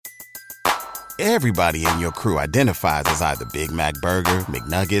Everybody in your crew identifies as either Big Mac Burger,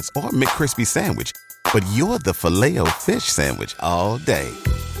 McNuggets, or McCrispy Sandwich. But you're the Filet-O-Fish Sandwich all day.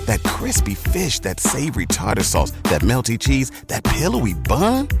 That crispy fish, that savory tartar sauce, that melty cheese, that pillowy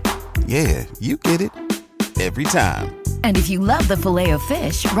bun. Yeah, you get it. Every time. And if you love the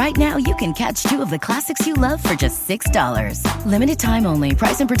Filet-O-Fish, right now you can catch two of the classics you love for just $6. Limited time only.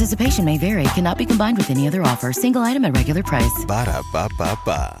 Price and participation may vary. Cannot be combined with any other offer. Single item at regular price.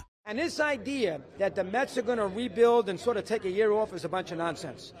 Ba-da-ba-ba-ba. And this idea that the Mets are going to rebuild and sort of take a year off is a bunch of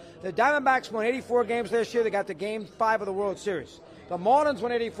nonsense. The Diamondbacks won 84 games last year. They got to Game 5 of the World Series. The Marlins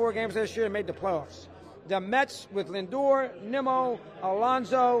won 84 games last year and made the playoffs. The Mets with Lindor, Nimmo,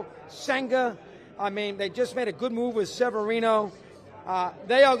 Alonso, Senga. I mean, they just made a good move with Severino.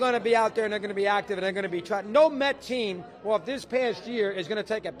 They are going to be out there and they're going to be active and they're going to be trying. No Met team, well, if this past year is going to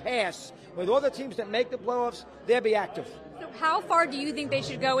take a pass with all the teams that make the playoffs, they'll be active. So how far do you think they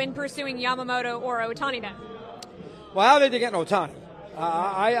should go in pursuing Yamamoto or Ohtani then? Well, how did they get Ohtani?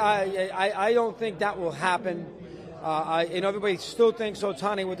 I don't think that will happen. Everybody still thinks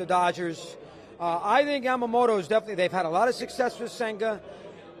Ohtani with the Dodgers. I think Yamamoto is definitely, they've had a lot of success with Senga.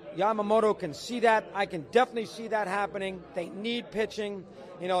 Yamamoto can see that. I can definitely see that happening. They need pitching.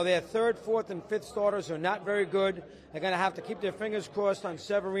 You know, their third, fourth, and fifth starters are not very good. They're going to have to keep their fingers crossed on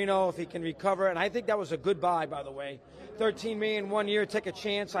Severino if he can recover. And I think that was a good buy, by the way. $13 million 1 year, take a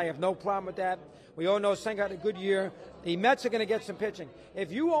chance. I have no problem with that. We all know Senga had a good year. The Mets are going to get some pitching.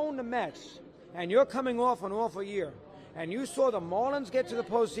 If you own the Mets and you're coming off an awful year, and you saw the Marlins get to the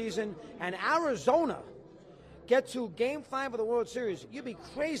postseason and Arizona get to Game 5 of the World Series, you'd be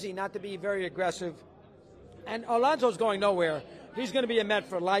crazy not to be very aggressive. And Alonso's going nowhere. He's going to be a Met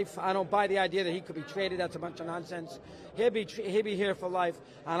for life. I don't buy the idea that he could be traded. That's a bunch of nonsense. He'll be here for life.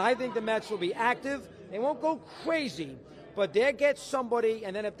 And I think the Mets will be active. They won't go crazy, but they'll get somebody,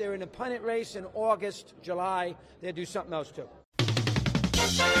 and then if they're in a pennant race in August, July, they'll do something else too.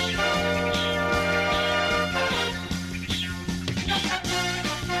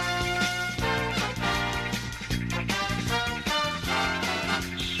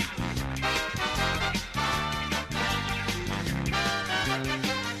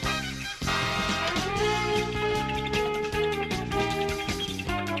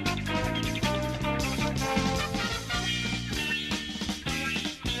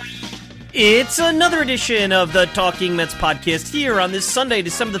 It's another edition of the Talking Mets podcast here on this Sunday,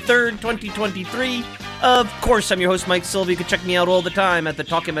 December the 3rd, 2023. Of course, I'm your host, Mike Silva. You can check me out all the time at the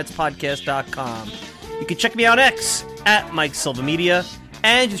TalkingMetsPodcast.com. You can check me out X at Mike Silva Media.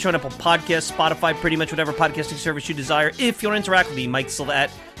 And you can join up on Podcast, Spotify, pretty much whatever podcasting service you desire. If you want to interact with me, Mike Silva at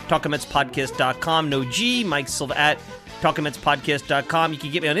TalkingMetsPodcast.com. No G, Mike Silva at TalkingMetsPodcast.com. You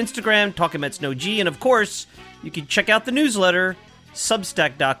can get me on Instagram, Talking Mets No G. And of course, you can check out the newsletter,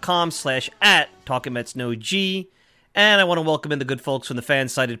 Substack.com/@TalkingMetsNoG. And I want to welcome in the good folks from the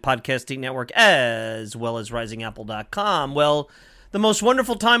Fan-Sided Podcasting Network as well as RisingApple.com. Well, the most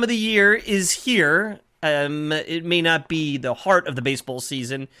wonderful time of the year is here. It may not be the heart of the baseball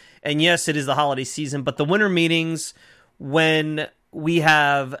season, and yes, it is the holiday season, but the winter meetings when we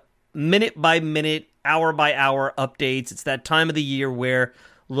have minute-by-minute, hour-by-hour updates, it's that time of the year where,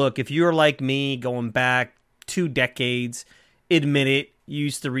 look, if you're like me going back 2 decades, admit it, you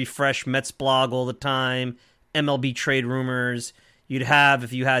used to refresh Mets blog all the time, MLB trade rumors. You'd have,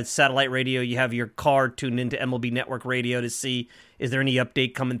 if you had satellite radio, you have your car tuned into MLB Network Radio to see, is there any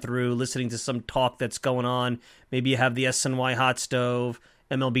update coming through, listening to some talk that's going on. Maybe you have the SNY Hot Stove,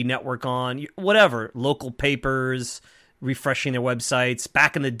 MLB Network on, whatever, local papers, refreshing their websites.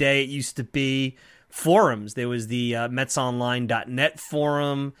 Back in the day, it used to be forums. There was the MetsOnline.net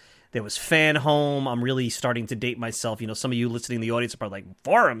forum. There was Fan Home. I'm really starting to date myself. You know, some of you listening in the audience are probably like,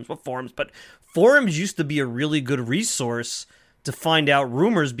 forums? What forums? But forums used to be a really good resource to find out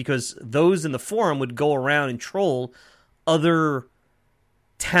rumors because those in the forum would go around and troll other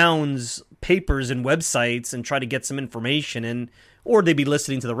towns' papers and websites and try to get some information, or they'd be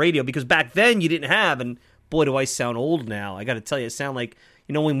listening to the radio because back then you didn't have, and boy, do I sound old now. I got to tell you, I sound like,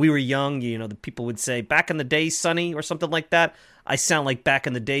 you know, when we were young, you know, the people would say, back in the day, Sonny, or something like that. I sound like back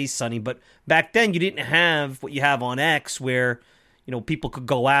in the day, Sonny, but back then you didn't have what you have on X where, you know, people could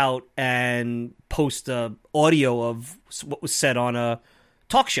go out and post audio of what was said on a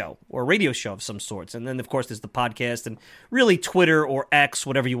talk show or a radio show of some sorts. And then, of course, there's the podcast and really Twitter or X,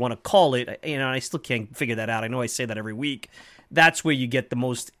 whatever you want to call it. You know, I still can't figure that out. I know I say that every week. That's where you get the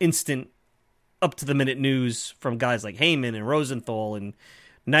most instant, up-to-the-minute news from guys like Heyman and Rosenthal and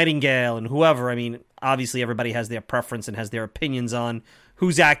Nightingale and whoever. I mean, obviously everybody has their preference and has their opinions on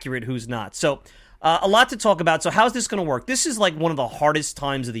who's accurate, who's not. So a lot to talk about. So how's this going to work? This is like one of the hardest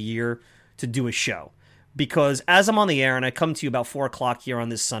times of the year to do a show. Because as I'm on the air, and I come to you about 4 o'clock here on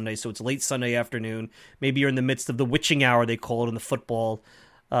this Sunday, so it's late Sunday afternoon, maybe you're in the midst of the witching hour, they call it, in the football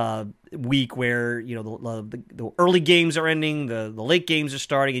week, where the early games are ending, the late games are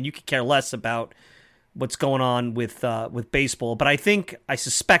starting, and you could care less about what's going on with baseball. But I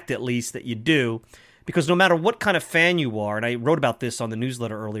suspect at least that you do, because no matter what kind of fan you are, and I wrote about this on the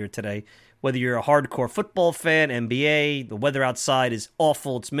newsletter earlier today, whether you're a hardcore football fan, NBA, the weather outside is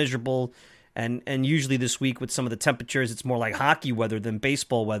awful, it's miserable. And usually this week with some of the temperatures, it's more like hockey weather than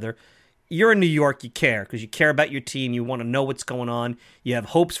baseball weather. You're in New York, you care, because you care about your team. You want to know what's going on. You have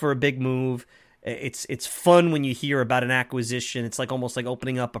hopes for a big move. It's fun when you hear about an acquisition. It's like almost like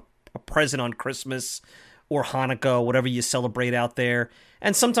opening up a present on Christmas or Hanukkah, whatever you celebrate out there.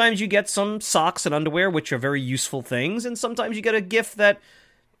 And sometimes you get some socks and underwear, which are very useful things. And sometimes you get a gift that,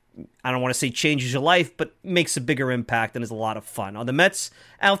 I don't want to say changes your life, but makes a bigger impact and is a lot of fun. On the Mets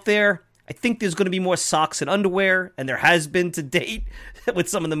out there, I think there's going to be more socks and underwear, and there has been to date with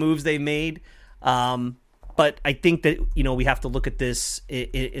some of the moves they made. But I think that, we have to look at this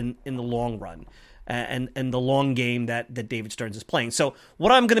in the long run and the long game that David Stearns is playing. So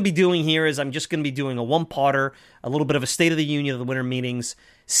what I'm going to be doing here is I'm just going to be doing a one-parter, a little bit of a State of the Union of the winter meetings,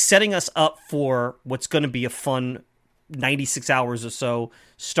 setting us up for what's going to be a fun 96 hours or so,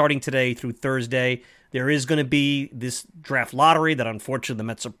 starting today through Thursday. There is going to be this draft lottery that unfortunately the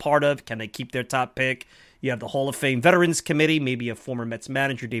Mets are part of. Can they keep their top pick? You have the Hall of Fame Veterans Committee. Maybe a former Mets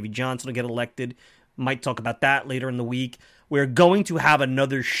manager, Davey Johnson, will get elected. Might talk about that later in the week. We're going to have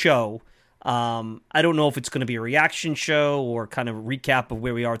another show. I don't know if it's going to be a reaction show or kind of recap of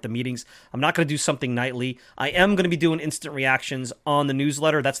where we are at the meetings. I'm not going to do something nightly. I am going to be doing instant reactions on the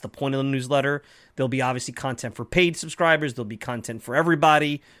newsletter. That's the point of the newsletter. There'll be obviously content for paid subscribers. There'll be content for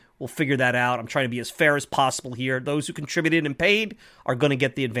everybody. We'll figure that out. I'm trying to be as fair as possible here. Those who contributed and paid are going to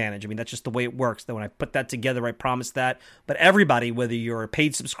get the advantage. I mean, that's just the way it works. Then when I put that together, I promise that. But everybody, whether you're a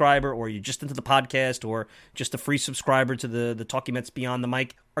paid subscriber or you're just into the podcast or just a free subscriber to the Talking Mets Beyond the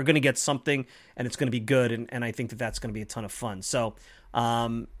Mic, are going to get something, and it's going to be good. And I think that that's going to be a ton of fun. So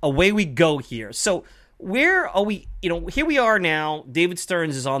away we go here. So where are we? Here we are now. David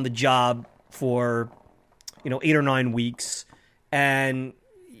Stearns is on the job for 8 or 9 weeks, and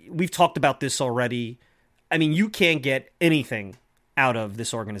we've talked about this already. I mean, you can't get anything out of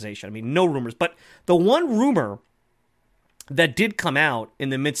this organization. I mean, no rumors. But the one rumor that did come out in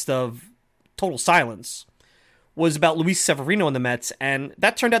the midst of total silence was about Luis Severino and the Mets, and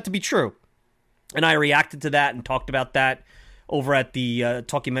that turned out to be true. And I reacted to that and talked about that over at the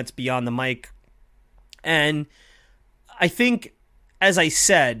Talking Mets Beyond the Mic. And I think, as I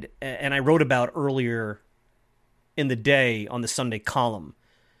said, and I wrote about earlier in the day on the Sunday column,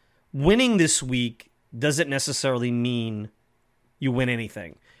 winning this week doesn't necessarily mean you win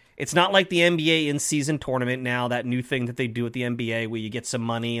anything. It's not like the NBA in-season tournament now, that new thing that they do at the NBA where you get some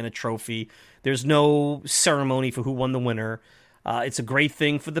money and a trophy. There's no ceremony for who won the winner. It's a great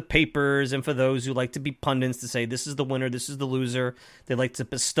thing for the papers and for those who like to be pundits to say this is the winner, this is the loser. They like to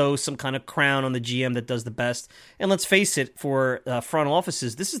bestow some kind of crown on the GM that does the best. And let's face it, for front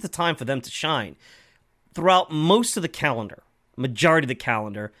offices, this is the time for them to shine. Throughout most of the calendar, majority of the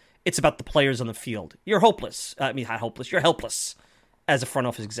calendar, it's about the players on the field. You're hopeless. I mean, not hopeless. You're helpless as a front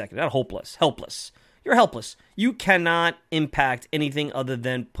office executive. Not hopeless. Helpless. You're helpless. You cannot impact anything other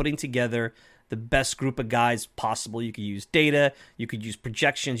than putting together the best group of guys possible. You could use data. You could use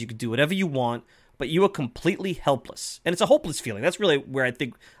projections. You could do whatever you want. But you are completely helpless. And it's a hopeless feeling. That's really where I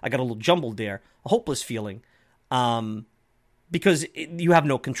think I got a little jumbled there. A hopeless feeling. Because you have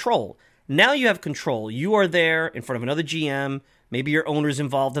no control. Now you have control. You are there in front of another GM. Maybe your owner's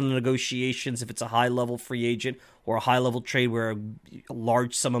involved in the negotiations if it's a high-level free agent or a high-level trade where a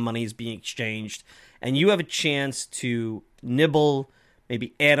large sum of money is being exchanged. And you have a chance to nibble,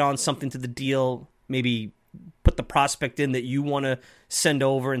 maybe add on something to the deal, maybe put the prospect in that you want to send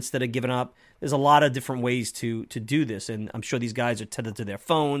over instead of giving up. There's a lot of different ways to do this, and I'm sure these guys are tethered to their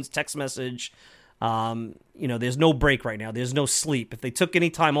phones, text message. There's no break right now. There's no sleep. If they took any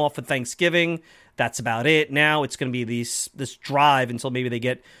time off for Thanksgiving, that's about it. Now it's going to be this drive until maybe they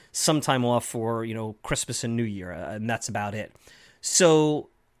get some time off for, Christmas and New Year, and that's about it. So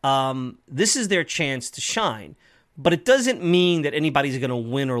this is their chance to shine. But it doesn't mean that anybody's going to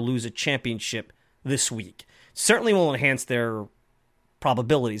win or lose a championship this week. Certainly will enhance their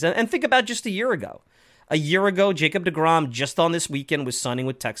probabilities. And think about just a year ago. A year ago, Jacob deGrom, just on this weekend, was signing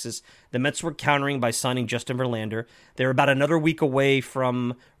with Texas. The Mets were countering by signing Justin Verlander. They were about another week away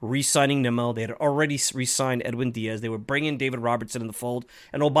from re-signing Nimmo. They had already re-signed Edwin Diaz. They were bringing David Robertson in the fold.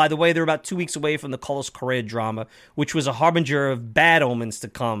 And oh, by the way, they're about 2 weeks away from the Carlos Correa drama, which was a harbinger of bad omens to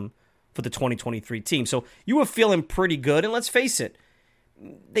come for the 2023 team. So you were feeling pretty good, and let's face it,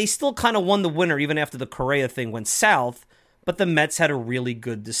 they still kind of won the winner even after the Correa thing went south, but the Mets had a really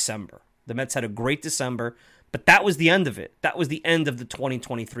good December. The Mets had a great December, but that was the end of it. That was the end of the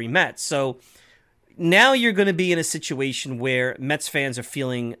 2023 Mets. So now you're going to be in a situation where Mets fans are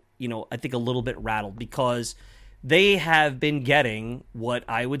feeling, I think a little bit rattled because they have been getting what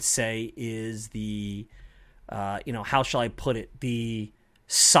I would say is the, how shall I put it, the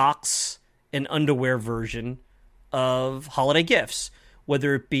socks and underwear version of holiday gifts,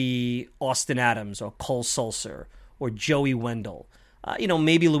 whether it be Austin Adams or Cole Sulser or Joey Wendell.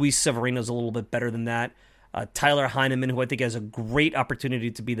 Maybe Luis Severino's a little bit better than that. Tyler Heineman, who I think has a great opportunity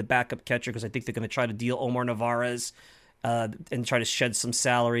to be the backup catcher because I think they're going to try to deal Omar Narvaez and try to shed some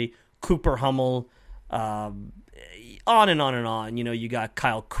salary. Cooper Hummel, on and on and on. You got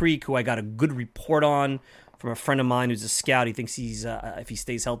Kyle Creek, who I got a good report on from a friend of mine who's a scout. He thinks he's if he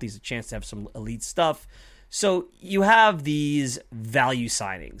stays healthy, he's a chance to have some elite stuff. So you have these value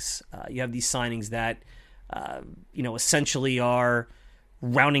signings. You have these signings that, essentially are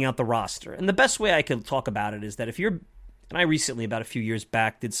rounding out the roster. And the best way I could talk about it is that and I recently, about a few years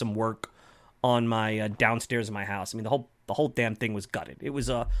back, did some work on my downstairs of my house. I mean, the whole damn thing was gutted. It was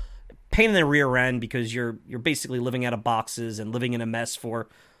a pain in the rear end because you're basically living out of boxes and living in a mess for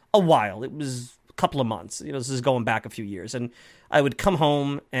a while. It was a couple of months. This is going back a few years. And I would come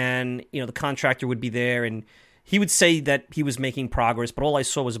home and, the contractor would be there and he would say that he was making progress, but all I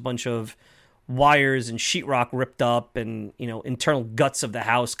saw was a bunch of wires and sheetrock ripped up and, internal guts of the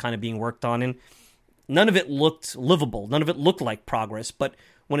house kind of being worked on. And none of it looked livable. None of it looked like progress. But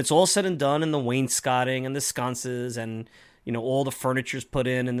when it's all said and done and the wainscoting and the sconces and, all the furniture's put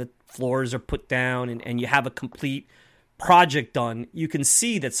in and the floors are put down and you have a complete project done, you can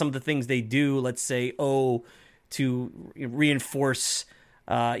see that some of the things they do, let's say, to reinforce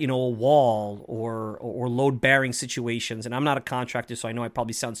a wall or load-bearing situations. And I'm not a contractor, so I know I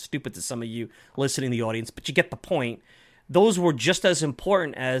probably sound stupid to some of you listening to the audience, but you get the point. Those were just as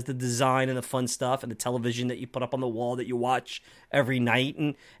important as the design and the fun stuff and the television that you put up on the wall that you watch every night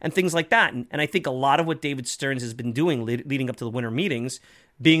and things like that. And I think a lot of what David Stearns has been doing leading up to the winter meetings,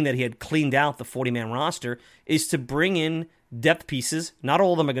 being that he had cleaned out the 40-man roster, is to bring in depth pieces. Not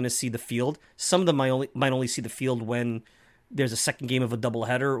all of them are going to see the field. Some of them might only see the field when there's a second game of a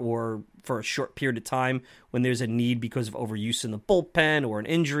doubleheader or for a short period of time when there's a need because of overuse in the bullpen or an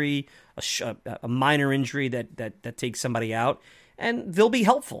injury, a minor injury that takes somebody out. And they'll be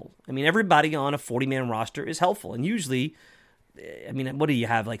helpful. I mean, everybody on a 40-man roster is helpful. And usually, what do you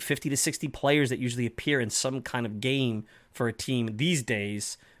have, like 50 to 60 players that usually appear in some kind of game for a team these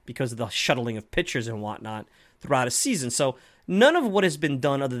days because of the shuttling of pitchers and whatnot throughout a season. So none of what has been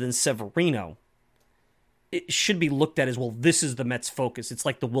done other than Severino, it should be looked at as, well, this is the Mets' focus. It's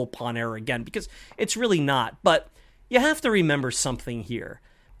like the Wilpon era again, because it's really not. But you have to remember something here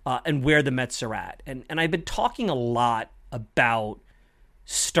and where the Mets are at. And I've been talking a lot about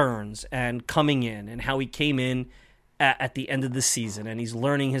Stearns and coming in and how he came in at the end of the season and he's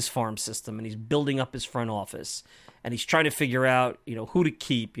learning his farm system and he's building up his front office and he's trying to figure out, who to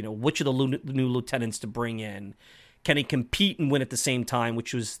keep, which of the new lieutenants to bring in. Can he compete and win at the same time,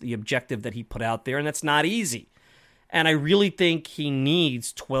 which was the objective that he put out there, and that's not easy. And I really think he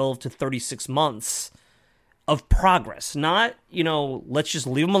needs 12 to 36 months of progress, not, let's just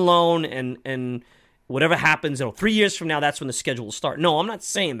leave him alone and whatever happens, 3 years from now, that's when the schedule will start. No, I'm not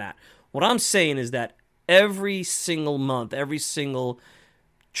saying that. What I'm saying is that every single month, every single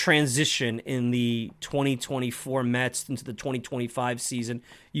transition in the 2024 Mets into the 2025 season,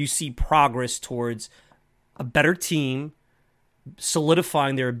 you see progress towards a better team,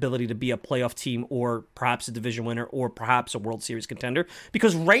 solidifying their ability to be a playoff team or perhaps a division winner or perhaps a World Series contender.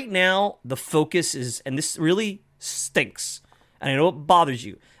 Because right now, the focus is, and this really stinks, and I know it bothers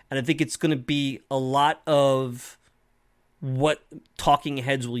you, and I think it's going to be a lot of what talking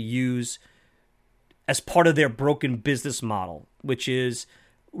heads will use as part of their broken business model, which is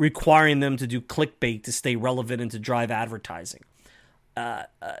requiring them to do clickbait to stay relevant and to drive advertising.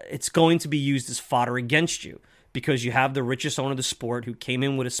 It's going to be used as fodder against you because you have the richest owner of the sport who came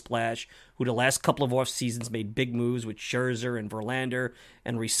in with a splash, who the last couple of off seasons made big moves with Scherzer and Verlander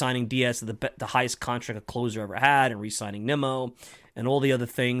and re-signing Diaz to the highest contract a closer ever had and re-signing Nimmo and all the other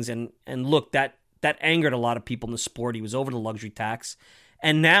things. And look, that angered a lot of people in the sport. He was over the luxury tax.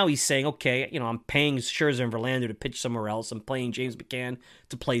 And now he's saying, okay, I'm paying Scherzer and Verlander to pitch somewhere else. I'm paying James McCann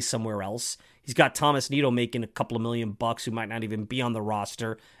to play somewhere else. He's got Thomas Nido making a couple of $1 million who might not even be on the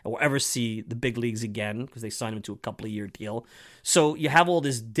roster or ever see the big leagues again because they signed him to a couple of year deal. So you have all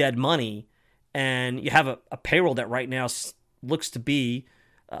this dead money and you have a payroll that right now looks to be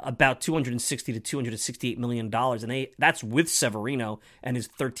about $260 to $268 million, and that's with Severino and his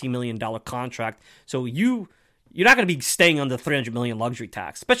 $13 million contract. So you're not going to be staying under $300 million luxury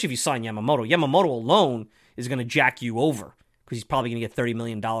tax, especially if you sign Yamamoto. Yamamoto alone is going to jack you over because he's probably going to get $30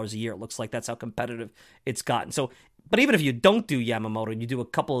 million a year. It looks like that's how competitive it's gotten. So, but even if you don't do Yamamoto and you do a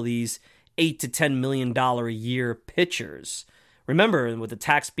couple of these $8 to $10 million a year pitchers, remember, with the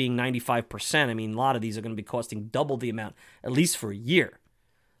tax being 95%, I mean, a lot of these are going to be costing double the amount, at least for a year.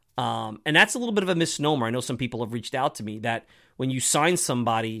 And that's a little bit of a misnomer. I know some people have reached out to me that when you sign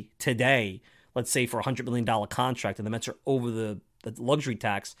somebody today, let's say for a $100 million contract, and the Mets are over the luxury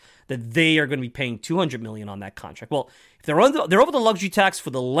tax, that they are going to be paying $200 million on that contract. Well, if they're over the luxury tax for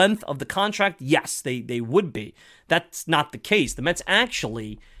the length of the contract, yes, they would be. That's not the case. The Mets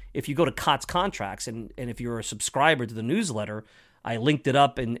actually, if you go to COTS Contracts, and if you're a subscriber to the newsletter, I linked it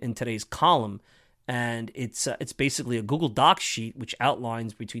up in today's column, and it's basically a Google Docs sheet which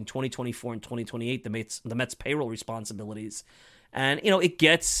outlines between 2024 and 2028 the Mets payroll responsibilities. And, it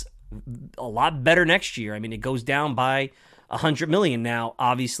gets a lot better next year. I mean, it goes down by $100 million. Now,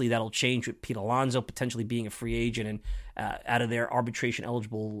 obviously, that'll change with Pete Alonso potentially being a free agent, and out of their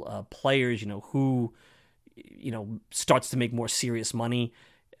arbitration-eligible players, who, starts to make more serious money.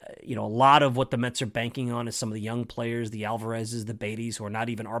 A lot of what the Mets are banking on is some of the young players, the Alvarezes, the Beatties, who are not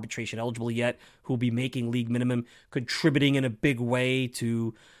even arbitration eligible yet, who will be making league minimum, contributing in a big way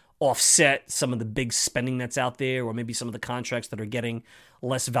to offset some of the big spending that's out there, or maybe some of the contracts that are getting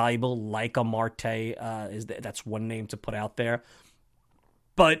less valuable, like a Marte. That's one name to put out there.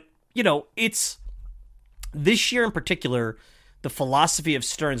 But, it's this year in particular, the philosophy of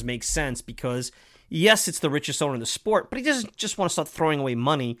Stearns makes sense because, yes, it's the richest owner in the sport, but he doesn't just want to start throwing away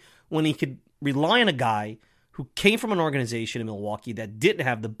money when he could rely on a guy who came from an organization in Milwaukee that didn't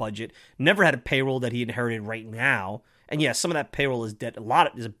have the budget, never had a payroll that he inherited right now. And yes, some of that payroll is dead.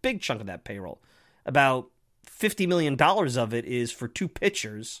 There's a big chunk of that payroll. About $50 million of it is for two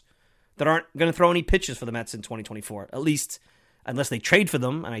pitchers that aren't going to throw any pitches for the Mets in 2024, at least unless they trade for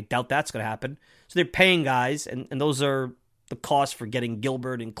them, and I doubt that's going to happen. So they're paying guys, and those are the costs for getting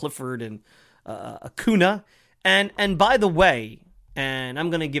Gilbert and Clifford and Acuna. And by the way, and I'm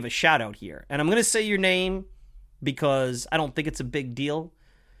going to give a shout out here, and I'm going to say your name because I don't think it's a big deal.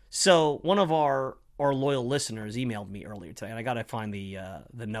 So one of our loyal listeners emailed me earlier today, and I got to find the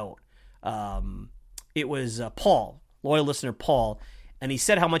note. It was Paul, loyal listener Paul, and he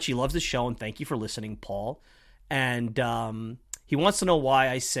said how much he loves the show, and thank you for listening, Paul. And he wants to know why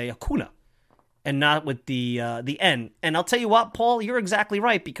I say Acuna and not with the N. And I'll tell you what, Paul, you're exactly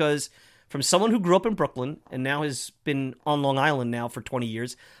right, because from someone who grew up in Brooklyn and now has been on Long Island now for 20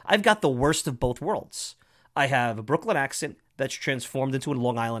 years, I've got the worst of both worlds. I have a Brooklyn accent that's transformed into a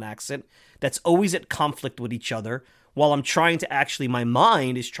Long Island accent that's always at conflict with each other, while I'm trying to actually, my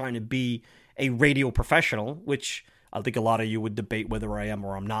mind is trying to be a radio professional, which I think a lot of you would debate whether I am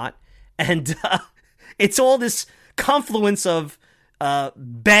or I'm not. And it's all this confluence of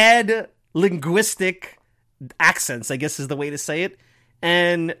bad linguistic accents, I guess is the way to say it.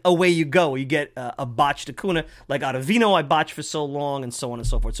 And away you go. You get a botched Acuna, like Ottavino I botched for so long, and so on and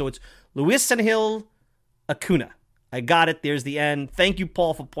so forth. So it's Luis Angel Acuna. I got it. There's the end. Thank you,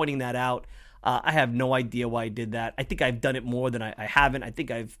 Paul, for pointing that out. I have no idea why I did that. I think I've done it more than I haven't. I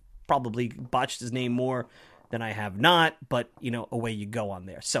think I've probably botched his name more than I have not, but, away you go on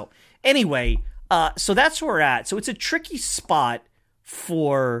there. So anyway, so that's where we're at. So it's a tricky spot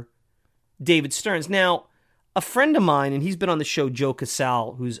for David Stearns. Now, a friend of mine, and he's been on the show, Joe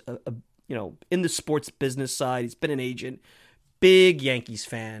Casal, who's in the sports business side. He's been an agent, big Yankees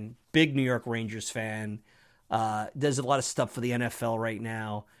fan, big New York Rangers fan. Does a lot of stuff for the NFL right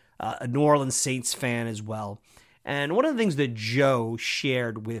now. A New Orleans Saints fan as well. And one of the things that Joe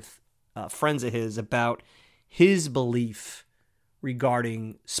shared with friends of his about his belief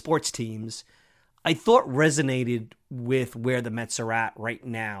regarding sports teams, I thought resonated with where the Mets are at right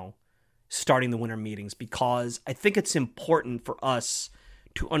now, starting the winter meetings, because I think it's important for us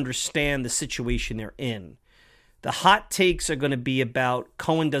to understand the situation they're in. The hot takes are going to be about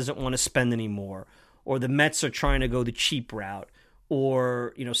Cohen doesn't want to spend anymore, or the Mets are trying to go the cheap route,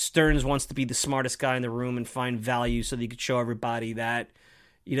 or Stearns wants to be the smartest guy in the room and find value so that he could show everybody that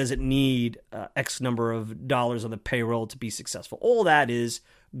he doesn't need X number of dollars on the payroll to be successful. All that is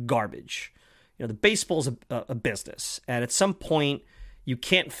garbage. The baseball's a business, and at some point you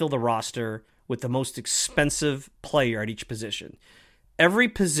can't fill the roster with the most expensive player at each position. Every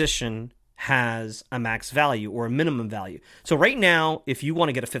position has a max value or a minimum value. So right now, if you want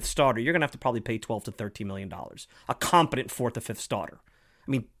to get a fifth starter, you're going to have to probably pay $12 to $13 million. A competent fourth or fifth starter. I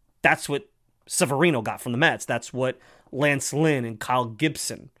mean, that's what Severino got from the Mets. That's what Lance Lynn and Kyle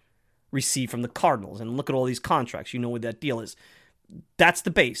Gibson received from the Cardinals. And look at all these contracts. You know what that deal is. That's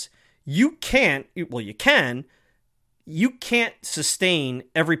the base. You can't sustain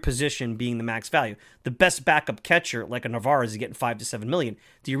every position being the max value. The best backup catcher, like a Narvaez, is getting $5 to $7 million.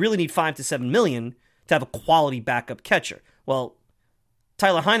 Do you really need $5 to $7 million to have a quality backup catcher? Well,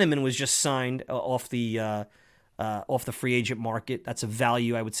 Tyler Heineman was just signed off the free agent market. That's a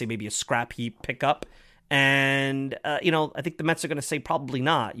value, I would say, maybe a scrap heap pickup. And I think the Mets are going to say probably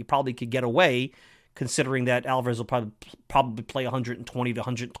not. You probably could get away, considering that Alvarez will probably play 120 to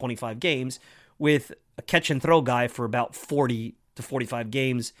 125 games with a catch and throw guy for about 40 to 45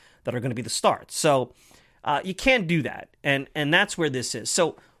 games that are going to be the starts. So you can't do that. And that's where this is.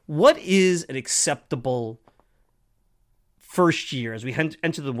 So what is an acceptable first year, as we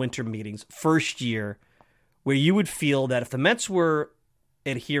enter the winter meetings, first year where you would feel that if the Mets were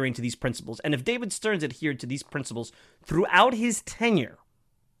adhering to these principles, and if David Stearns adhered to these principles throughout his tenure,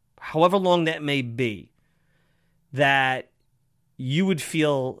 however long that may be, that you would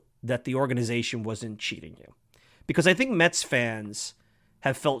feel that the organization wasn't cheating you? Because I think Mets fans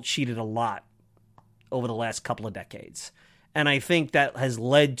have felt cheated a lot over the last couple of decades. And I think that has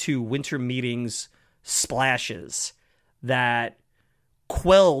led to winter meetings splashes that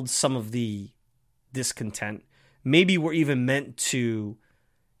quelled some of the discontent. Maybe were even meant to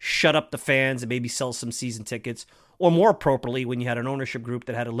shut up the fans and maybe sell some season tickets, or more appropriately, when you had an ownership group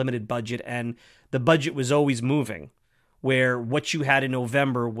that had a limited budget and the budget was always moving, where what you had in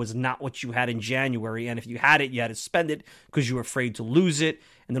November was not what you had in January, and if you had it, you had to spend it because you were afraid to lose it,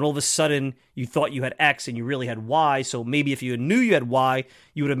 and then all of a sudden you thought you had X and you really had Y, so maybe if you knew you had Y,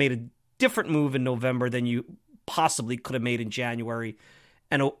 you would have made a different move in November than you possibly could have made in January,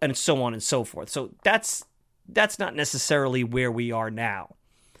 and so on and so forth. So that's not necessarily where we are now.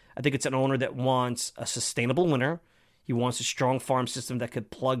 I think it's an owner that wants a sustainable winner. He wants a strong farm system that could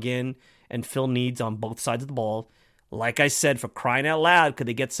plug in and fill needs on both sides of the ball. Like I said, for crying out loud, could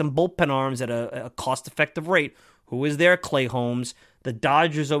they get some bullpen arms at a cost-effective rate? Who is there? Clay Holmes. The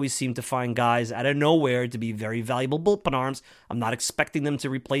Dodgers always seem to find guys out of nowhere to be very valuable bullpen arms. I'm not expecting them to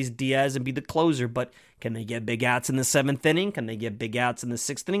replace Diaz and be the closer, but can they get big outs in the 7th inning? Can they get big outs in the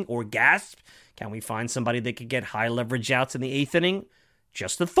 6th inning? Or gasp? Can we find somebody that could get high leverage outs in the 8th inning?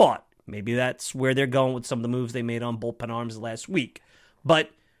 Just a thought. Maybe that's where they're going with some of the moves they made on bullpen arms last week. But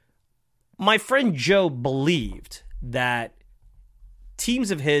my friend Joe believed that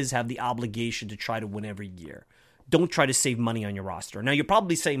teams of his have the obligation to try to win every year. Don't try to save money on your roster. Now, you're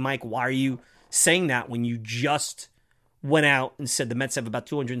probably saying, Mike, why are you saying that when you just went out and said the Mets have about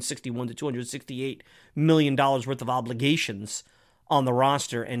 $261 to $268 million worth of obligations on the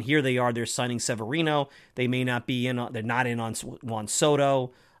roster, and here they are, they're signing Severino. They may not be in, they're not in on Juan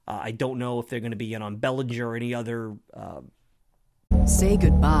Soto. I don't know if they're going to be in on Bellinger or any other. Say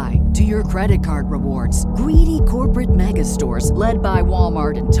goodbye to your credit card rewards. Greedy corporate mega stores, led by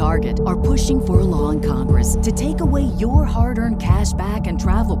Walmart and Target, are pushing for a law in Congress to take away your hard-earned cash back and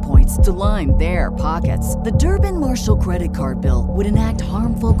travel points to line their pockets. The Durbin-Marshall credit card bill would enact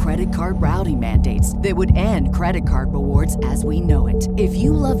harmful credit card routing mandates that would end credit card rewards as we know it. If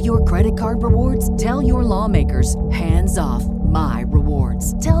you love your credit card rewards, tell your lawmakers, hands off my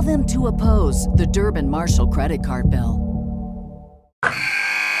rewards. Tell them to oppose the Durbin-Marshall credit card bill.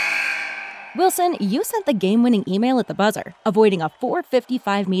 Wilson, you sent the game-winning email at the buzzer, avoiding a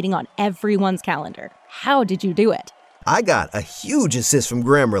 4:55 meeting on everyone's calendar. How did you do it? I got a huge assist from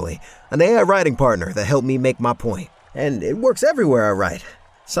Grammarly, an AI writing partner that helped me make my point. And it works everywhere I write.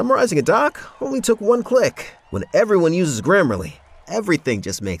 Summarizing a doc only took one click. When everyone uses Grammarly, everything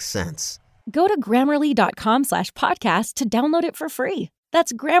just makes sense. Go to Grammarly.com/podcast to download it for free.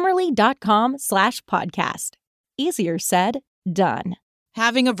 That's Grammarly.com/podcast. Easier said, done.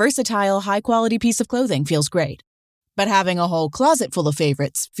 Having a versatile, high-quality piece of clothing feels great. But having a whole closet full of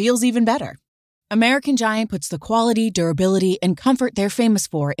favorites feels even better. American Giant puts the quality, durability, and comfort they're famous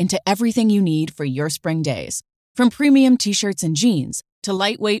for into everything you need for your spring days. From premium t-shirts and jeans to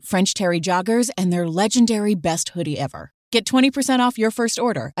lightweight French terry joggers and their legendary best hoodie ever. Get 20% off your first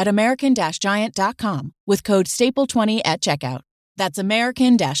order at American-Giant.com with code STAPLE20 at checkout. That's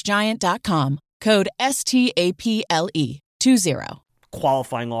American-Giant.com, code STAPLE20.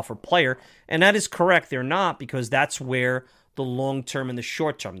 Qualifying offer player, and that is correct. They're not, because that's where the long-term and the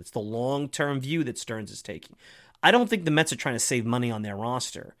short-term, it's the long-term view that Stearns is taking. I don't think the Mets are trying to save money on their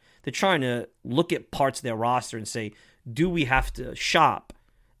roster. They're trying to look at parts of their roster and say, do we have to shop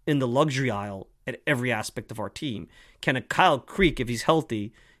in the luxury aisle at every aspect of our team? Can a Kyle Creek, if he's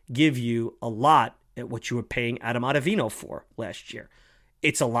healthy, give you a lot at what you were paying Adam Ottavino for last year?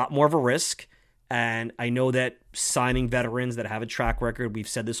 It's a lot more of a risk. And I know that signing veterans that have a track record, we've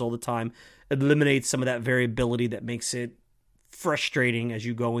said this all the time, eliminates some of that variability that makes it frustrating as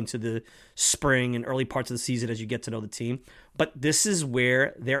you go into the spring and early parts of the season as you get to know the team. But this is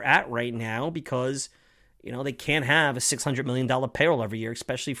where they're at right now because, they can't have a $600 million payroll every year,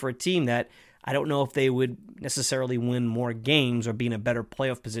 especially for a team that I don't know if they would necessarily win more games or be in a better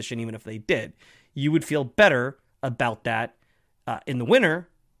playoff position even if they did. You would feel better about that in the winter,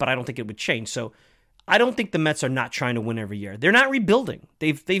 but I don't think it would change. So I don't think the Mets are not trying to win every year. They're not rebuilding.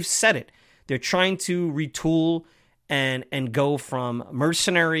 They've said it. They're trying to retool and go from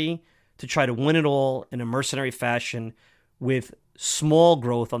mercenary to try to win it all in a mercenary fashion with small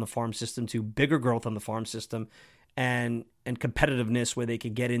growth on the farm system to bigger growth on the farm system and competitiveness where they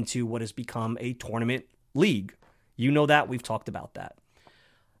could get into what has become a tournament league. You know that. We've talked about that.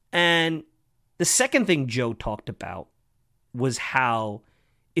 And the second thing Joe talked about was how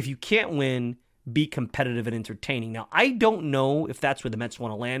if you can't win, be competitive and entertaining. Now, I don't know if that's where the Mets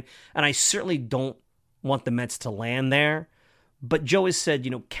want to land, and I certainly don't want the Mets to land there. But Joe has said,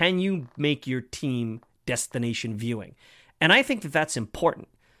 can you make your team destination viewing? And I think that that's important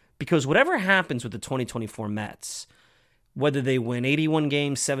because whatever happens with the 2024 Mets, whether they win 81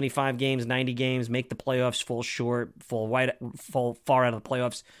 games, 75 games, 90 games, make the playoffs, fall short, fall far out of the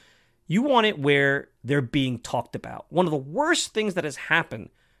playoffs, you want it where they're being talked about. One of the worst things that has happened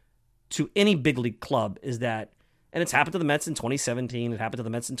to any big league club is that, and it's happened to the Mets in 2017, it happened to the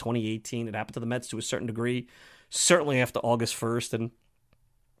Mets in 2018, it happened to the Mets to a certain degree, certainly after August 1st, and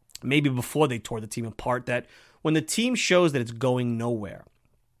maybe before they tore the team apart, that when the team shows that it's going nowhere,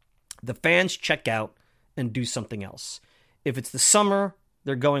 the fans check out and do something else. If it's the summer,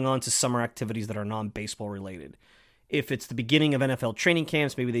 they're going on to summer activities that are non-baseball related. If it's the beginning of NFL training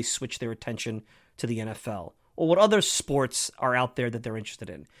camps, maybe they switch their attention to the NFL or what other sports are out there that they're interested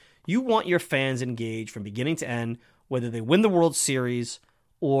in. You want your fans engaged from beginning to end, whether they win the World Series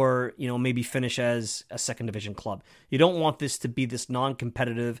or, maybe finish as a second division club. You don't want this to be this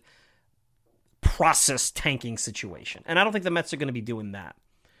non-competitive process tanking situation. And I don't think the Mets are going to be doing that.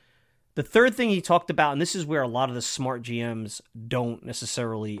 The third thing he talked about, and this is where a lot of the smart GMs don't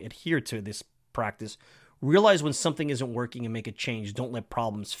necessarily adhere to this practice, realize when something isn't working and make a change. Don't let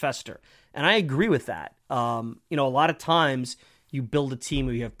problems fester. And I agree with that. A lot of times you build a team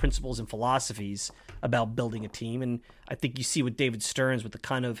where you have principles and philosophies about building a team. And I think you see with David Stearns with the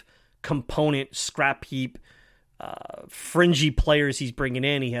kind of component, scrap heap, fringy players he's bringing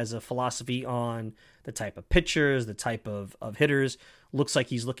in. He has a philosophy on the type of pitchers, the type of hitters. Looks like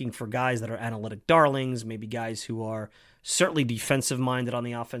he's looking for guys that are analytic darlings, maybe guys who are certainly defensive-minded on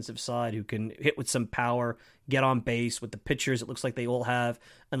the offensive side, who can hit with some power, get on base. With the pitchers, it looks like they all have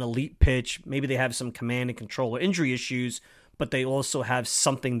an elite pitch. Maybe they have some command and control or injury issues, but they also have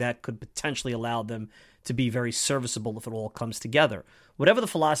something that could potentially allow them to be very serviceable if it all comes together. Whatever the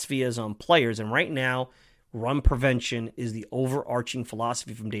philosophy is on players, and right now, run prevention is the overarching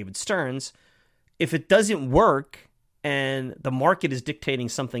philosophy from David Stearns. If it doesn't work and the market is dictating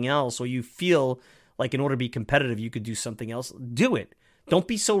something else, or you feel like in order to be competitive, you could do something else, do it. Don't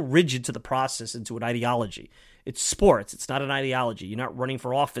be so rigid to the process and to an ideology. It's sports. It's not an ideology. You're not running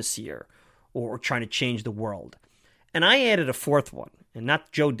for office here or trying to change the world. And I added a fourth one, and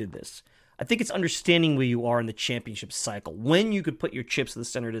not Joe did this. I think it's understanding where you are in the championship cycle, when you could put your chips at the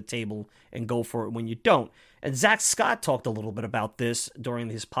center of the table and go for it when you don't. And Zach Scott talked a little bit about this during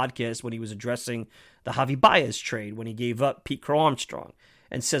his podcast when he was addressing the Javi Baez trade, when he gave up Pete Crow Armstrong,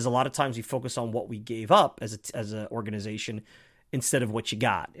 and says a lot of times we focus on what we gave up as an organization instead of what you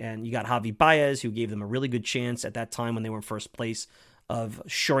got. And you got Javi Baez, who gave them a really good chance at that time when they were in first place of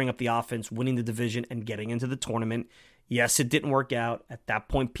shoring up the offense, winning the division, and getting into the tournament. Yes, it didn't work out. At that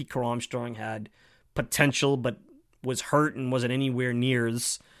point, Pete Crow Armstrong had potential, but was hurt and wasn't anywhere near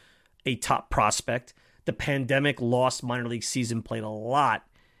as a top prospect. The pandemic lost minor league season played a lot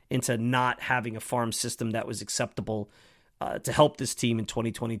into not having a farm system that was acceptable to help this team in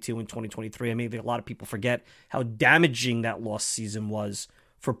 2022 and 2023. I mean, a lot of people forget how damaging that lost season was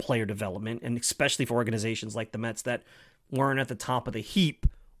for player development, and especially for organizations like the Mets that weren't at the top of the heap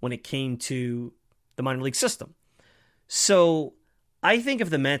when it came to the minor league system. So I think if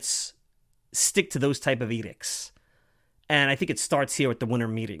the Mets stick to those type of edicts, and I think it starts here at the winter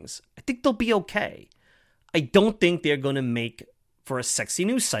meetings, I think they'll be okay. I don't think they're going to make for a sexy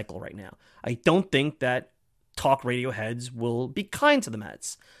news cycle right now. I don't think that talk radio heads will be kind to the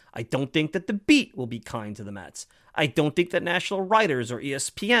Mets. I don't think that the beat will be kind to the Mets. I don't think that national writers or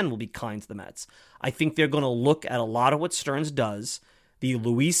ESPN will be kind to the Mets. I think they're going to look at a lot of what Stearns does, the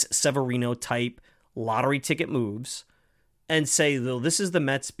Luis Severino type lottery ticket moves, and say, though, this is the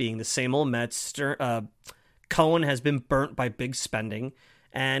Mets being the same old Mets. Cohen has been burnt by big spending,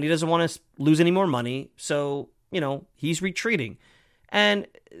 and he doesn't want to lose any more money, so, he's retreating. And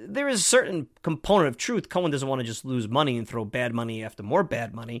there is a certain component of truth. Cohen doesn't want to just lose money and throw bad money after more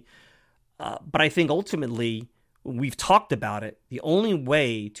bad money. But I think ultimately, we've talked about it, the only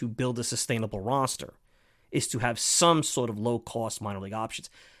way to build a sustainable roster is to have some sort of low-cost minor league options.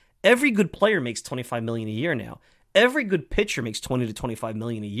 Every good player makes $25 million a year now. Every good pitcher makes $20 to $25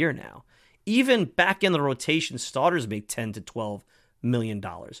 million a year now. Even back in the rotation, starters make $10 to $12 million.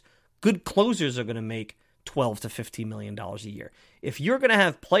 Good closers are going to make $12 to $15 million a year. If you're going to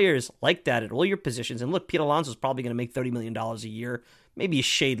have players like that at all your positions, and look, Pete Alonso's probably going to make $30 million a year, maybe a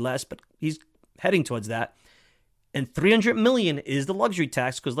shade less, but he's heading towards that. And $300 million is the luxury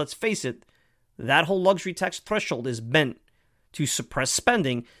tax, because let's face it, that whole luxury tax threshold is meant to suppress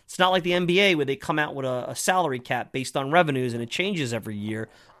spending. It's not like the NBA where they come out with a salary cap based on revenues and it changes every year,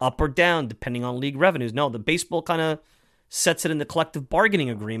 up or down, depending on league revenues. No, the baseball kind of sets it in the collective bargaining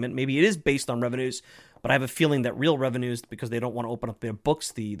agreement. Maybe it is based on revenues, but I have a feeling that real revenues, because they don't want to open up their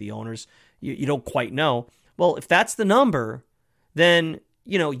books, the owners, you don't quite know. Well, if that's the number, then,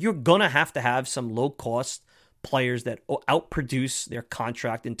 you're going to have some low-cost players that outproduce their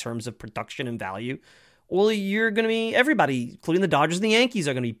contract in terms of production and value. Well, you're going to be, everybody, including the Dodgers and the Yankees,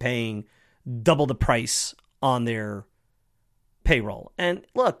 are going to be paying double the price on their payroll. And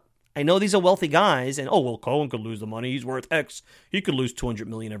look, I know these are wealthy guys, and, Cohen could lose the money. He's worth X. He could lose $200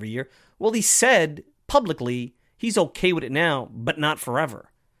 million every year. Well, he said publicly he's okay with it now, but not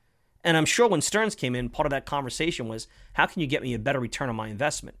forever. And I'm sure when Stearns came in, part of that conversation was, how can you get me a better return on my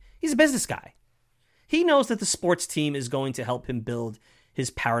investment? He's a business guy. He knows that the sports team is going to help him build his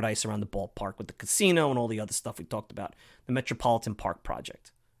paradise around the ballpark with the casino and all the other stuff we talked about, the Metropolitan Park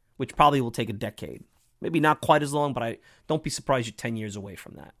project, which probably will take a decade. Maybe not quite as long, but don't be surprised you're 10 years away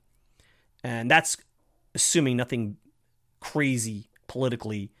from that. And that's assuming nothing crazy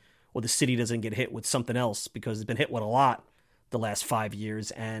politically, or the city doesn't get hit with something else, because it's been hit with a lot the last 5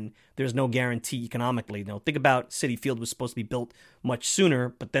 years, and there's no guarantee economically. Think about Citi Field was supposed to be built much sooner,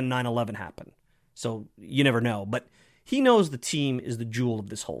 but then 9/11 happened. So you never know. But he knows the team is the jewel of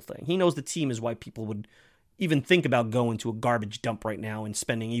this whole thing. He knows the team is why people would even think about going to a garbage dump right now and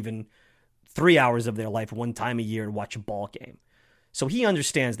spending even 3 hours of their life one time a year to watch a ball game. So he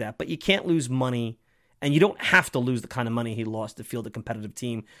understands that, but you can't lose money, and you don't have to lose the kind of money he lost to field a competitive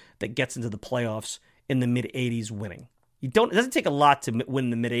team that gets into the playoffs in the mid-80s winning. It doesn't take a lot to win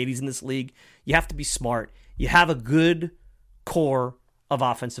in the mid-80s in this league. You have to be smart. You have a good core of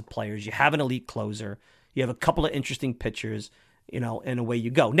offensive players. You have an elite closer. You have a couple of interesting pitchers, and away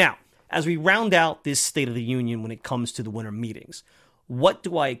you go. Now, as we round out this State of the Union when it comes to the winter meetings, what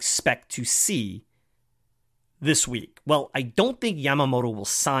do I expect to see this week? Well, I don't think Yamamoto will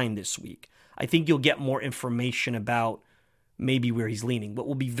sign this week. I think you'll get more information about maybe where he's leaning. What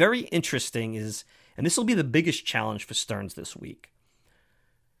will be very interesting is, and this will be the biggest challenge for Stearns this week,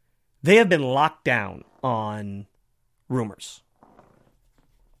 they have been locked down on rumors.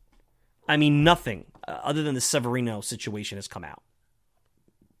 I mean, nothing other than the Severino situation has come out.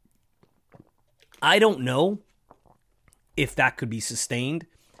 I don't know if that could be sustained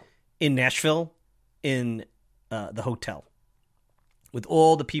in Nashville, in the hotel, with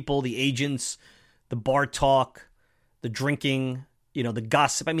all the people, the agents, the bar talk, the drinking, the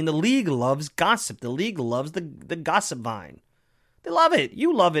gossip. I mean, the league loves gossip. The league loves the gossip vine. They love it.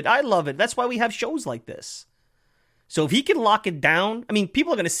 You love it. I love it. That's why we have shows like this. So if he can lock it down, I mean,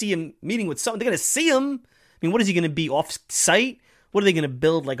 people are going to see him meeting with someone. They're going to see him. I mean, what is he going to be, off-site? What are they going to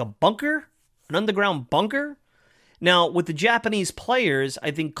build, like a bunker? An underground bunker? Now, with the Japanese players,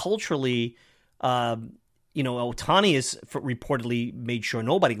 I think culturally, Ohtani has reportedly made sure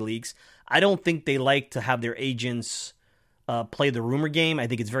nobody leaks. I don't think they like to have their agents play the rumor game. I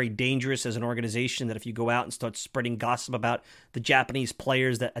think it's very dangerous as an organization that if you go out and start spreading gossip about the Japanese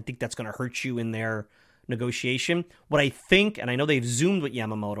players, that I think that's going to hurt you in their negotiation. What I think, and I know they've Zoomed with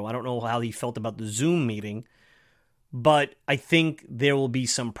Yamamoto, I don't know how he felt about the Zoom meeting, but I think there will be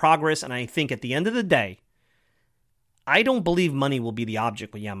some progress, and I think at the end of the day, I don't believe money will be the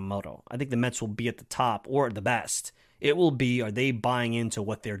object with Yamamoto. I think the Mets will be at the top, or at the best. It will be, are they buying into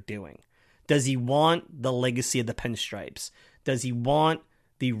what they're doing? Does he want the legacy of the Pinstripes? Does he want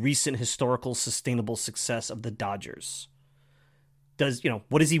the recent historical sustainable success of the Dodgers?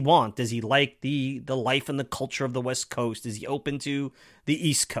 What does he want? Does he like the life and the culture of the West Coast? Is he open to the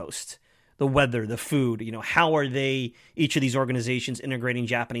East Coast? The weather, the food, how are they, each of these organizations, integrating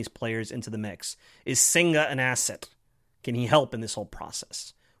Japanese players into the mix? Is Senga an asset? Can he help in this whole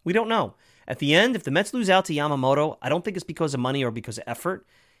process? We don't know. At the end, if the Mets lose out to Yamamoto, I don't think it's because of money or because of effort.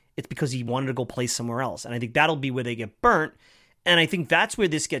 It's because he wanted to go play somewhere else. And I think that'll be where they get burnt. And I think that's where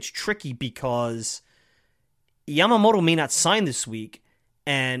this gets tricky because Yamamoto may not sign this week.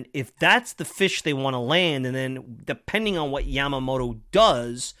 And if that's the fish they want to land, and then depending on what Yamamoto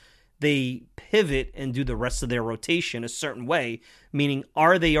does, they pivot and do the rest of their rotation a certain way, meaning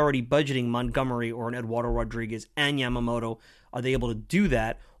are they already budgeting Montgomery or an Eduardo Rodriguez and Yamamoto? Are they able to do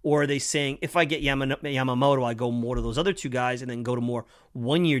that? Or are they saying, if I get Yamamoto, I go more to those other two guys and then go to more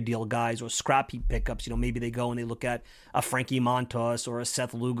one-year deal guys or scrap heap pickups? Maybe they go and they look at a Frankie Montas or a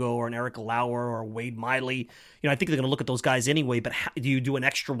Seth Lugo or an Eric Lauer or a Wade Miley. I think they're going to look at those guys anyway, but do you do an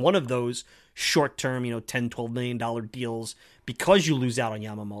extra one of those short-term, $10, $12 million deals because you lose out on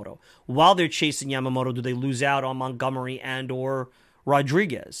Yamamoto? While they're chasing Yamamoto, do they lose out on Montgomery and or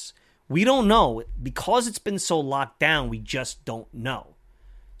Rodriguez? We don't know. Because it's been so locked down, we just don't know.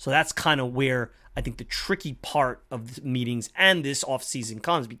 So that's kind of where I think the tricky part of the meetings and this offseason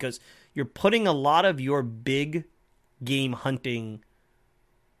comes, because you're putting a lot of your big game hunting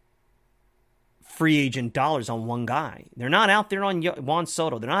free agent dollars on one guy. They're not out there on Juan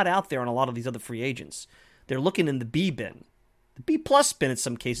Soto. They're not out there on a lot of these other free agents. They're looking in the B bin. The B plus bin in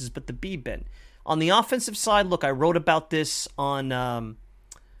some cases, but the B bin. On the offensive side, look, I wrote about this on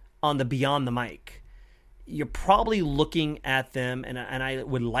the Beyond the Mic. You're probably looking at them, and I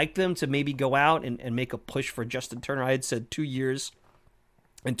would like them to maybe go out and make a push for Justin Turner. I had said 2 years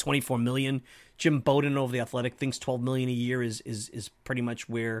and $24 million. Jim Bowden over The Athletic thinks $12 million a year is pretty much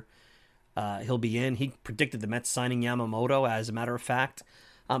where he'll be in. He predicted the Mets signing Yamamoto, as a matter of fact.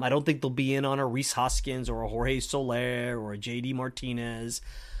 I don't think they'll be in on a Rhys Hoskins or a Jorge Soler or a JD Martinez.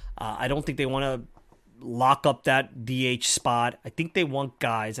 I don't think they want to lock up that DH spot. I think they want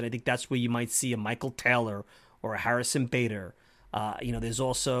guys, and I think that's where you might see a Michael Taylor or a Harrison Bader. There's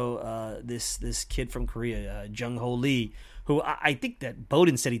also this kid from Korea, Jung Ho Lee, who I think that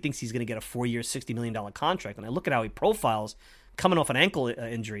Bowden said he thinks he's going to get a 4-year, $60 million contract. And I look at how he profiles coming off an ankle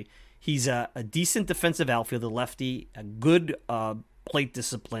injury. He's a decent defensive outfielder, lefty, a good plate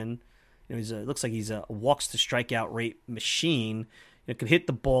discipline. Looks like he's a walks to strikeout rate machine. Could hit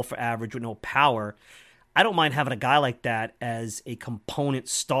the ball for average with no power. I don't mind having a guy like that as a component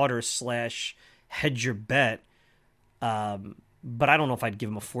starter / hedge your bet. But I don't know if I'd give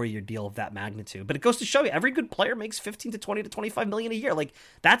him a 4-year deal of that magnitude. But it goes to show you, every good player makes 15 to 20 to 25 million a year. Like,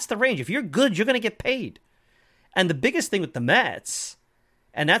 that's the range. If you're good, you're going to get paid. And the biggest thing with the Mets,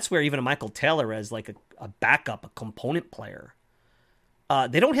 and that's where even a Michael Taylor as like a backup, a component player,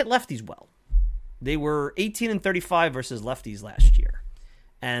 they don't hit lefties well. They were 18 and 35 versus lefties last year.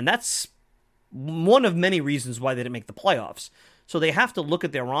 And that's one of many reasons why they didn't make the playoffs. So they have to look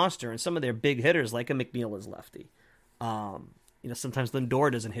at their roster, and some of their big hitters, like a McNeil, is lefty. Sometimes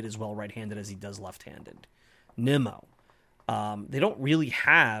Lindor doesn't hit as well right-handed as he does left-handed. Nimmo. They don't really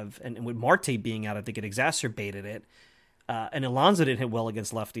have, and with Marte being out, I think it exacerbated it. And Alonso didn't hit well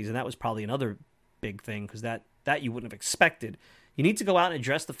against lefties, and that was probably another big thing, because that you wouldn't have expected. You need to go out and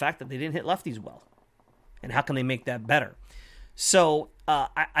address the fact that they didn't hit lefties well. And how can they make that better? So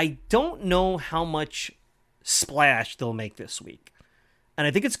I don't know how much splash they'll make this week. And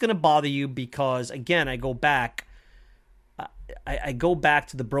I think it's going to bother you because, again, I go back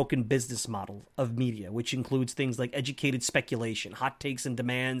to the broken business model of media, which includes things like educated speculation, hot takes and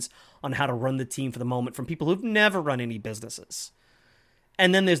demands on how to run the team for the moment from people who've never run any businesses.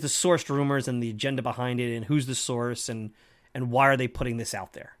 And then there's the sourced rumors and the agenda behind it and who's the source and why are they putting this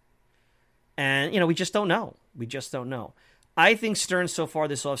out there. And, we just don't know. We just don't know. I think Stearns so far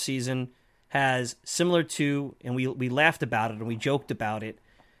this offseason has similar to, and we laughed about it and we joked about it,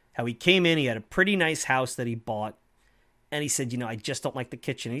 how he came in, he had a pretty nice house that he bought, and he said, I just don't like the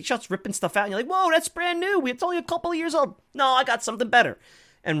kitchen. And he starts ripping stuff out, and you're like, whoa, that's brand new. It's only a couple of years old. No, I got something better.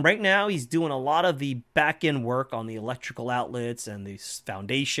 And right now he's doing a lot of the back-end work on the electrical outlets and the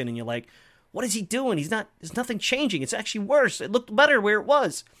foundation, and you're like, what is he doing? There's nothing changing. It's actually worse. It looked better where it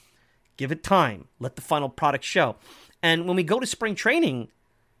was. Give it time. Let the final product show. And when we go to spring training,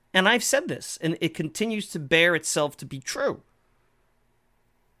 and I've said this, and it continues to bear itself to be true,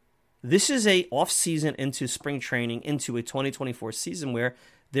 this is a off-season into spring training, into a 2024 season where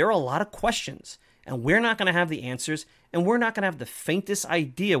there are a lot of questions, and we're not going to have the answers, and we're not going to have the faintest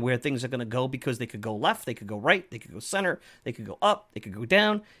idea where things are going to go because they could go left, they could go right, they could go center, they could go up, they could go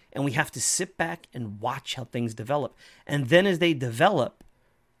down, and we have to sit back and watch how things develop. And then as they develop,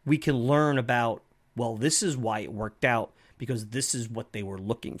 we can learn about, well, this is why it worked out, because this is what they were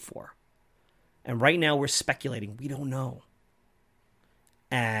looking for. And right now we're speculating. We don't know.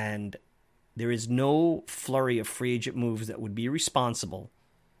 And there is no flurry of free agent moves that would be responsible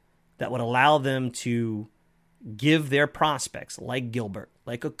that would allow them to give their prospects, like Gilbert,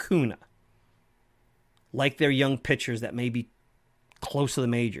 like Acuna, like their young pitchers that may be close to the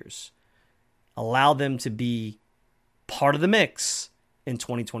majors, allow them to be part of the mix in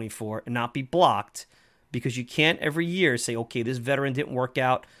 2024 and not be blocked, because you can't every year say, okay, this veteran didn't work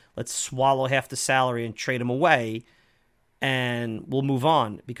out, let's swallow half the salary and trade him away, and we'll move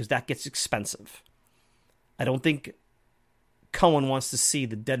on, because that gets expensive. I don't think Cohen wants to see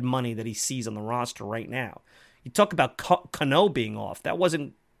the dead money that he sees on the roster right now. You talk about Cano being off. That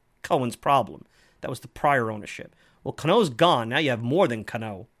wasn't Cohen's problem. That was the prior ownership. Well, Cano's gone. Now you have more than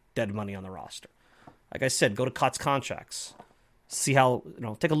Cano dead money on the roster. Like I said, go to Cots Contracts. See how,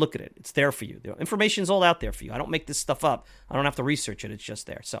 take a look at it. It's there for you. The information's all out there for you. I don't make this stuff up. I don't have to research it. It's just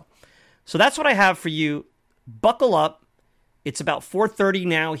there. So that's what I have for you. Buckle up. It's about 4:30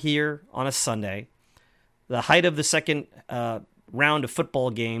 now here on a Sunday. The height of the second round of football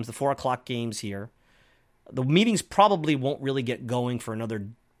games, the 4 o'clock games here. The meetings probably won't really get going for another,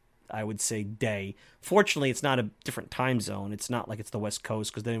 I would say, day. Fortunately, it's not a different time zone. It's not like it's the West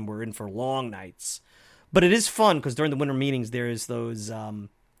Coast, because then we're in for long nights. But it is fun, because during the winter meetings, there is those, those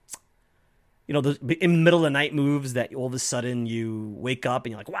in the middle of the night moves that all of a sudden you wake up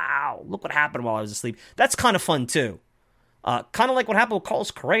and you're like, wow, look what happened while I was asleep. That's kind of fun, too. Kind of like what happened with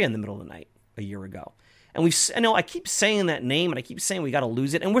Carlos Correa in the middle of the night a year ago. And I keep saying that name, and I keep saying we got to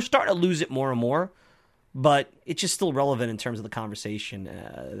lose it. And we're starting to lose it more and more. But it's just still relevant in terms of the conversation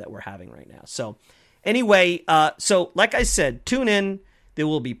that we're having right now. So anyway, like I said, tune in. There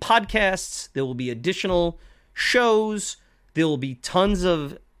will be podcasts. There will be additional shows. There will be tons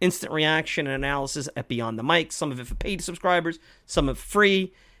of instant reaction and analysis at Beyond the Mic. Some of it for paid subscribers, some of it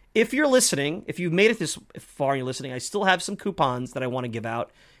free. If you're listening, if you've made it this far and you're listening, I still have some coupons that I want to give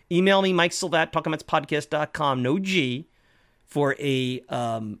out. Email me, Mike Silva at TalkingMetsPodcast.com, no G, for a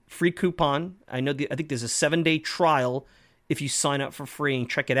free coupon. I think there's a 7-day trial if you sign up for free and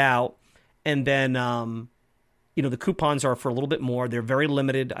check it out. And then, the coupons are for a little bit more. They're very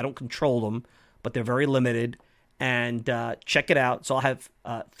limited. I don't control them, but they're very limited. And check it out. So I'll have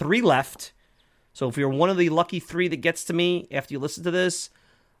 3 left. So if you're one of the lucky 3 that gets to me after you listen to this,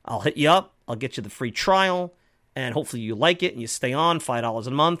 I'll hit you up. I'll get you the free trial. And hopefully you like it and you stay on. $5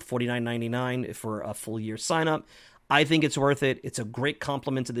 a month, $49.99 for a full year sign up. I think it's worth it. It's a great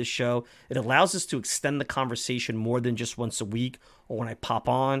compliment to this show. It allows us to extend the conversation more than just once a week or when I pop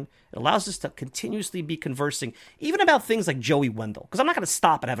on. It allows us to continuously be conversing, even about things like Joey Wendell. Because I'm not going to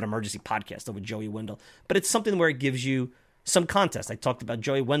stop and have an emergency podcast over Joey Wendell. But it's something where it gives you some context. I talked about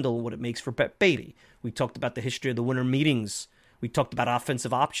Joey Wendell and what it makes for Brett Beatty. We talked about the history of the winter meetings. We talked about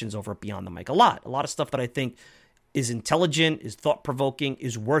offensive options over at Beyond the Mic. A lot of stuff that I think is intelligent, is thought-provoking,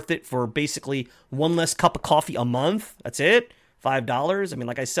 is worth it for basically one less cup of coffee a month. That's it. $5. I mean,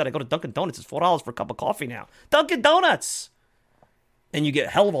 like I said, I go to Dunkin' Donuts. It's $4 for a cup of coffee now. Dunkin' Donuts! And you get a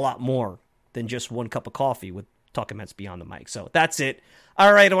hell of a lot more than just one cup of coffee with Talking Mets Beyond the Mic. So that's it.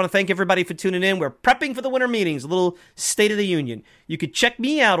 All right, I want to thank everybody for tuning in. We're prepping for the winter meetings, a little State of the Union. You could check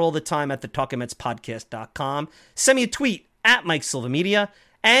me out all the time at the TalkingMetsPodcast.com. Send me a tweet at Mike Silva Media.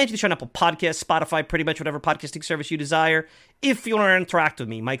 And you can try on Apple Podcasts, Spotify, pretty much whatever podcasting service you desire. If you want to interact with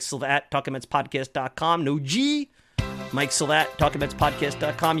me, Mike Silva at TalkingMetsPodcast.com, no G. Mike Silva at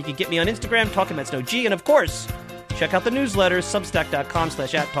TalkingMetsPodcast.com. You can get me on Instagram, TalkingMets, no G. And of course, check out the newsletters,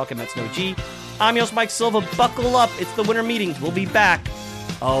 Substack.com/@TalkingMets, no G. I'm your host, Mike Silva. Buckle up. It's the winter meetings. We'll be back.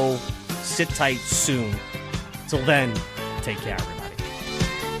 Oh, sit tight soon. Till then, take care, everybody.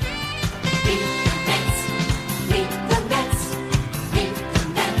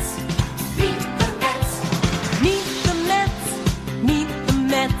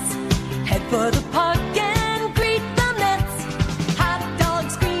 Head for the park and greet the Mets. Hot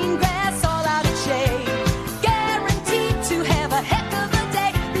dogs, green grass, all out of shade. Guaranteed to have a heck of a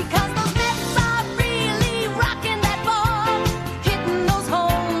day, because those Mets are really rocking that ball, hitting those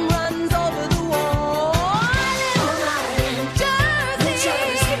home runs over the wall. In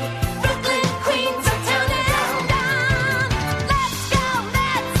Jersey, Brooklyn, Queens, uptown and down. Let's go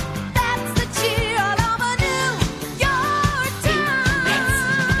Mets, that's the cheer all over New York town.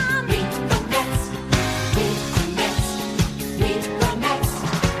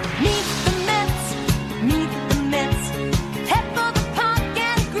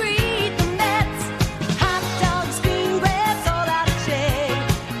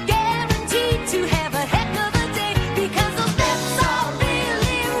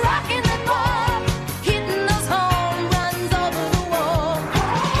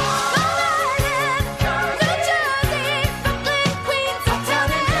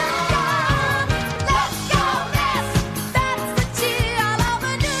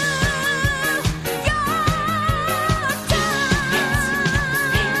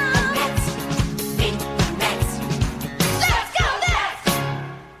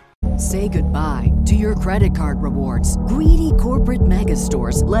 Say goodbye to your credit card rewards. Greedy corporate mega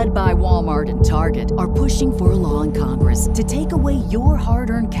stores, led by Walmart and Target, are pushing for a law in Congress to take away your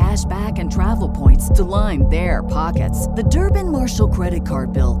hard-earned cash back and travel points to line their pockets. The Durbin-Marshall credit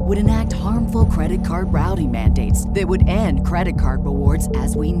card bill would enact harmful credit card routing mandates that would end credit card rewards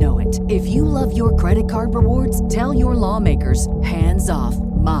as we know it. If you love your credit card rewards, tell your lawmakers, hands off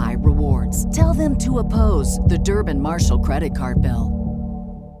my rewards. Tell them to oppose the Durbin-Marshall credit card bill.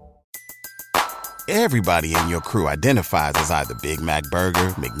 Everybody in your crew identifies as either Big Mac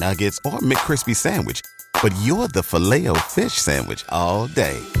Burger, McNuggets, or McCrispy Sandwich. But you're the Filet-O-Fish Sandwich all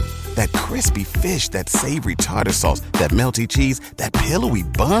day. That crispy fish, that savory tartar sauce, that melty cheese, that pillowy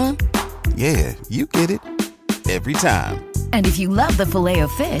bun. Yeah, you get it. Every time. And if you love the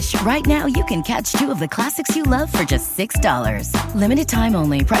Filet-O-Fish, right now you can catch two of the classics you love for just $6. Limited time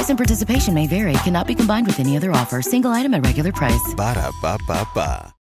only. Price and participation may vary. Cannot be combined with any other offer. Single item at regular price. Ba-da-ba-ba-ba.